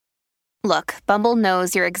Look, Bumble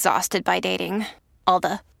knows you're exhausted by dating. All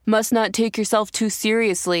the must not take yourself too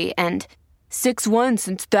seriously and 6'1"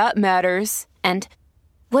 since that matters. And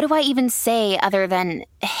what do I even say other than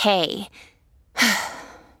hey?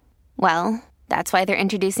 Well, that's why they're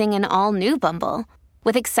introducing an all-new Bumble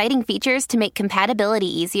with exciting features to make compatibility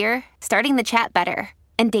easier, starting the chat better,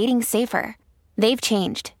 and dating safer. They've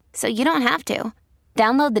changed, so you don't have to.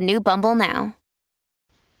 Download the new Bumble now.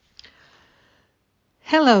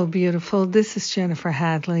 Hello, beautiful. This is Jennifer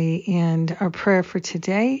Hadley, and our prayer for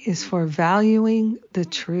today is for valuing the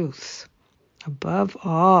truth above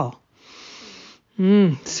all.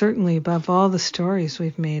 Certainly above all the stories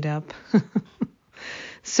we've made up.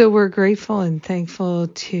 So we're grateful and thankful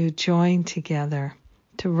to join together,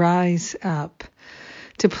 to rise up,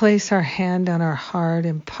 to place our hand on our heart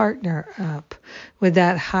and partner up with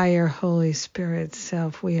that higher Holy Spirit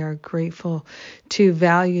self. We are grateful to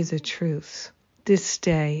value the truth this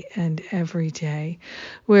day and every day.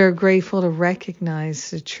 We're grateful to recognize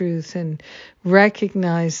the truth and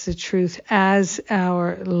recognize the truth as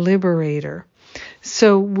our liberator.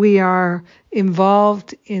 So we are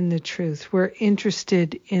involved in the truth. We're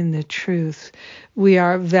interested in the truth. We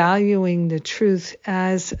are valuing the truth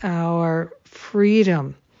as our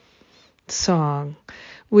freedom song.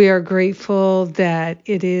 We are grateful that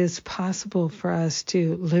it is possible for us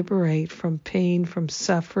to liberate from pain, from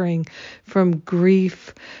suffering, from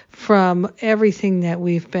grief, from everything that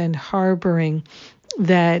we've been harboring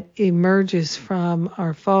that emerges from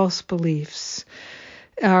our false beliefs,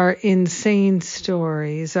 our insane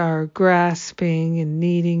stories, our grasping and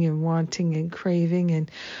needing and wanting and craving.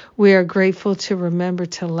 And we are grateful to remember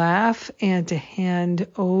to laugh and to hand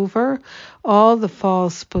over all the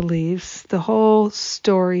false beliefs, the whole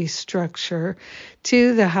story structure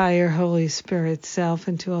to the higher Holy Spirit self,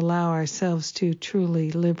 and to allow ourselves to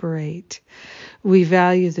truly liberate. We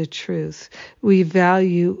value the truth. We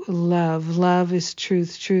value love. Love is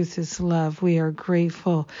truth. Truth is love. We are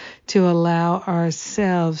grateful to allow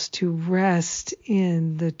ourselves to rest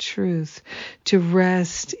in the truth, to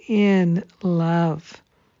rest in love.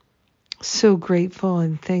 So grateful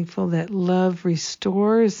and thankful that love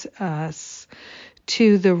restores us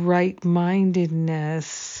to the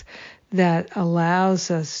right-mindedness that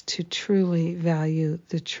allows us to truly value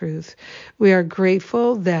the truth. We are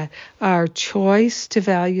grateful that our choice to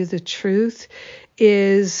value the truth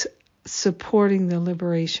is supporting the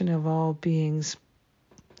liberation of all beings.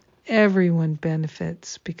 Everyone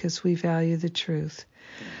benefits because we value the truth.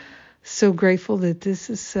 So grateful that this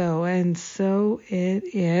is so, and so it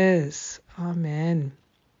is. Amen.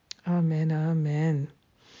 Amen. Amen.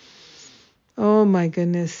 Oh my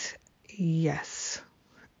goodness. Yes.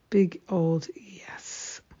 Big old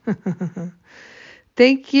yes.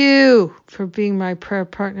 Thank you for being my prayer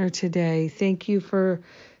partner today. Thank you for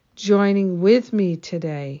joining with me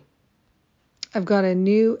today. I've got a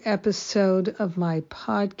new episode of my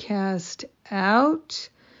podcast out,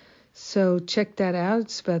 so check that out.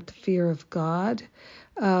 It's about the fear of God.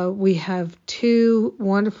 We have 2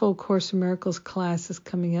 wonderful Course in Miracles classes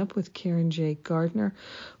coming up with Karen J. Gardner.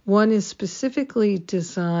 One is specifically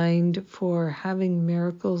designed for having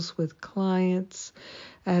miracles with clients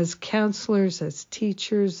as counselors, as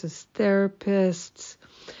teachers, as therapists,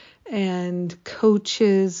 and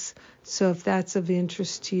coaches. So if that's of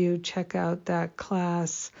interest to you, check out that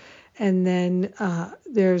class. And then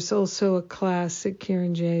there's also a class that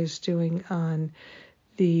Karen J. is doing on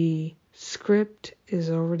the script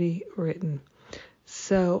is already written.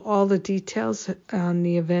 So all the details on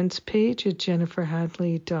the events page at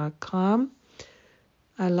jenniferhadley.com.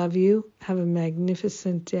 I love you. Have a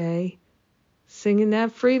magnificent day. Singing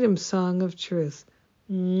that freedom song of truth.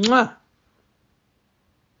 Mwah!